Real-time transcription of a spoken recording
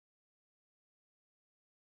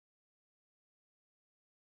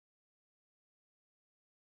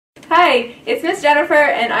Hi, it's Miss Jennifer,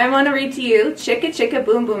 and I want to read to you Chika Chika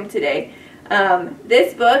Boom Boom today.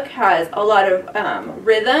 This book has a lot of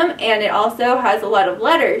rhythm, and it also has a lot of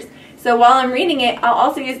letters. So while I'm reading it, I'll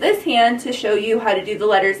also use this hand to show you how to do the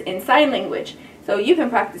letters in sign language. So you can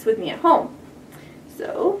practice with me at home.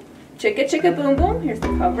 So, Chika Chika Boom Boom, here's the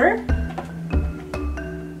cover.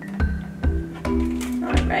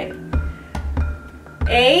 Alright.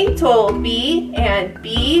 A told B and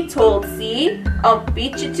B told C, I'll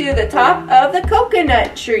beat you to the top of the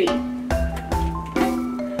coconut tree.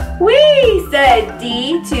 Whee, said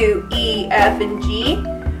D to E, F, and G,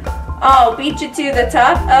 I'll beat you to the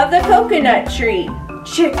top of the coconut tree.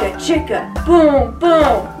 Chika, chika, boom,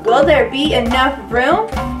 boom, will there be enough room?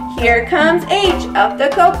 Here comes H up the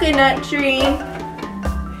coconut tree.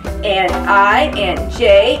 And I and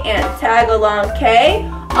J and tag along K,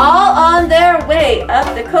 all on their way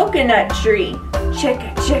up the coconut tree.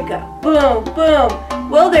 Chika, chika, boom, boom,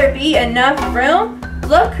 will there be enough room?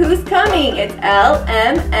 Look who's coming, it's L,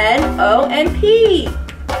 M, N, O, and P.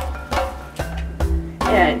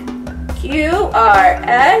 And Q, R,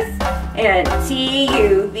 S, and T,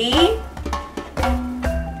 U, V.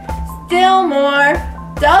 Still more,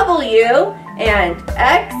 W, and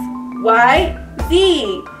X, Y,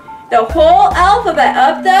 Z. The whole alphabet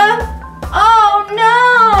up the... Oh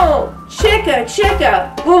no! Chika,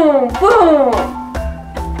 chika, boom, boom.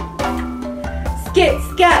 Skit,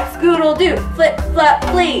 scat, scoodle doo, flip, flop,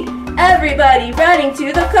 flee. Everybody running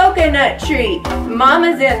to the coconut tree.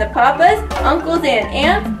 Mamas and the papas, uncles and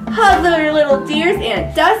aunts, hug their little dears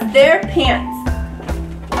and dust their pants.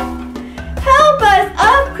 Help us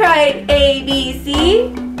up, cried A, B,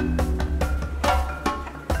 C.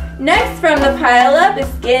 Next from the pile up is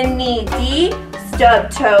skinny D,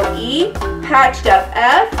 stub toe E, patched up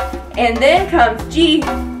F, and then comes G.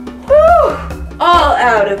 Whew, all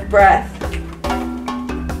out of breath.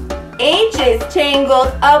 H is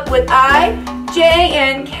tangled up with I, J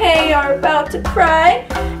and K are about to cry,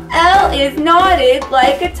 L is knotted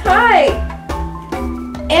like a tie.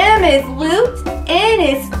 M is looped, N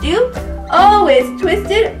is stooped, O is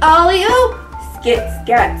twisted, ollie-oop. Skit,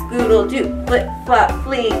 scat, scoodle doo, flip, flop,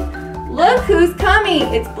 flee. Look who's coming,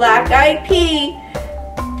 it's black-eyed P.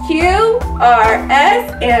 Q, R,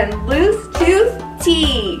 S, and loose tooth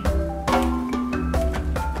T.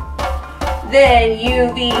 Then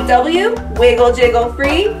U, V, W, wiggle, jiggle,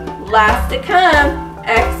 free. Last to come,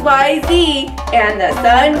 X, Y, Z, and the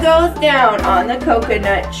sun goes down on the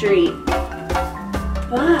coconut tree.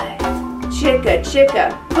 But, chika,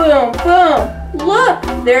 chika, boom, boom. Look,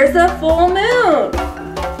 there's a full moon.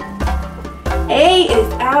 A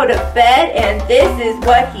is out of bed, and this is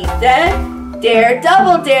what he said. Dare,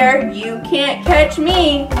 double dare, you can't catch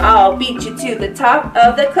me. I'll beat you to the top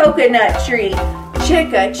of the coconut tree.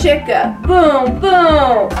 Chika, chika, boom,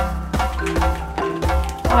 boom.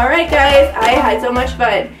 Alright guys, I had so much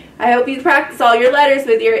fun. I hope you practice all your letters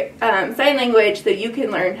with your sign language so you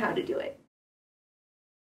can learn how to do it.